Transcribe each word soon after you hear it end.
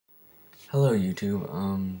Hello YouTube,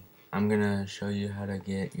 I'm gonna show you how to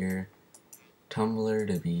get your Tumblr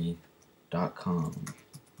to be .com.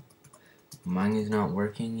 Mine is not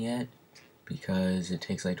working yet because it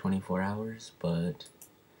takes like 24 hours, but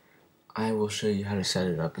I will show you how to set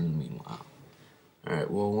it up in the meanwhile. Alright,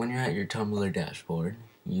 well when you're at your Tumblr dashboard,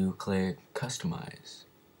 you click Customize,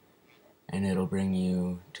 and it'll bring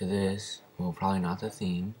you to this, well probably not the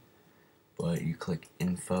theme, but you click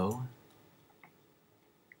Info,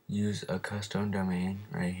 use a custom domain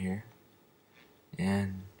right here,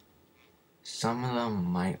 and some of them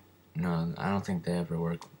might, no, I don't think they ever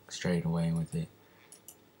work straight away with it.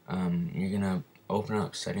 You're gonna open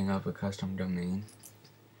up setting up a custom domain,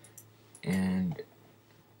 and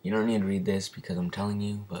you don't need to read this because I'm telling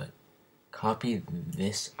you, but copy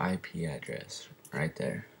this IP address right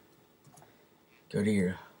there. Go to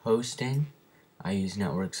your hosting. I use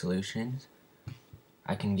Network Solutions.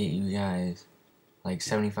 I can get you guys like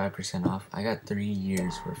 75% off. I got 3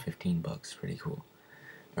 years for 15 bucks. Pretty cool.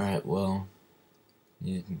 Alright, well,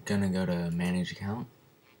 you're gonna go to manage account.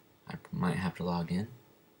 I might have to log in.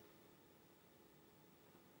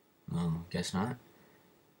 Oh, guess not.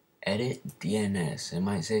 Edit DNS. It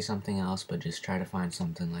might say something else, but just try to find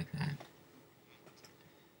something like that.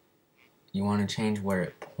 You want to change where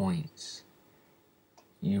it points.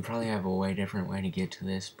 You probably have a way different way to get to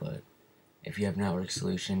this, but if you have Network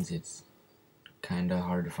Solutions, it's kinda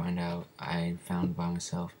hard to find out. I found by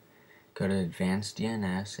myself. Go to Advanced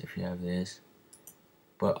DNS if you have this.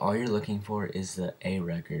 But all you're looking for is the A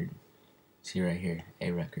record. See right here, A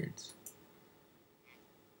records.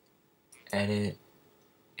 Edit,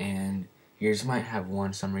 and yours might have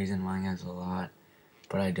one. Some reason mine has a lot,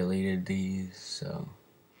 but I deleted these, so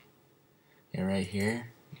yeah, right here,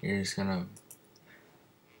 you're just gonna,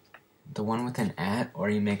 the one with an @ or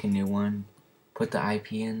you make a new one, put the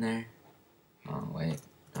IP in there. Oh wait,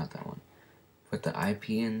 not that one. Put the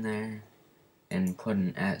IP in there and put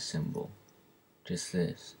an @ symbol. Just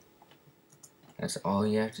this. That's all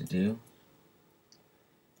you have to do.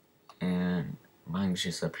 And mine's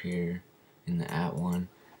just up here in the @ one.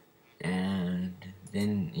 And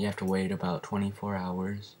then you have to wait about 24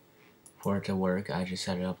 hours for it to work. I just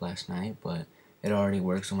set it up last night, but it already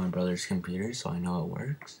works on my brother's computer, so I know it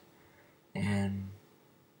works. And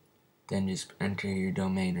then just enter your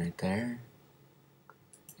domain right there.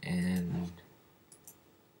 And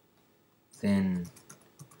then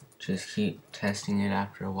just keep testing it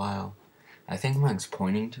after a while. I think mine's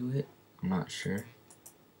pointing to it. I'm not sure.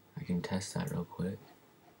 I can test that real quick.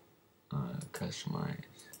 Customize.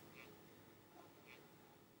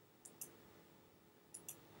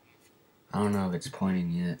 I don't know if it's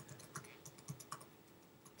pointing yet.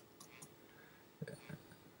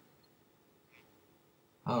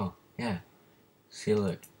 Oh, yeah. See,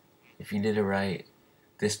 look. If you did it right,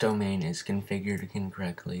 this domain is configured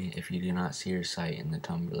incorrectly if you do not see your site in the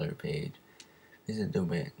Tumblr page. Visit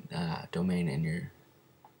domain in your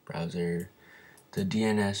browser. The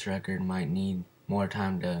DNS record might need more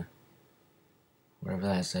time to, whatever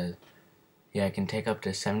that says. Yeah, it can take up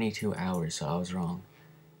to 72 hours, so I was wrong.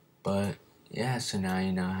 But, yeah, so now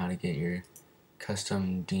you know how to get your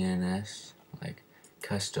custom DNS, like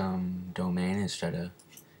custom domain instead of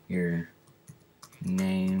your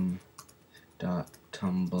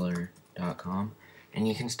name.tumblr.com. And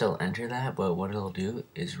you can still enter that, but what it'll do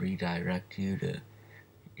is redirect you to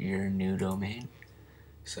your new domain.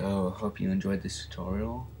 So, hope you enjoyed this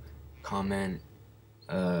tutorial. Comment,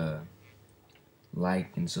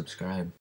 like, and subscribe.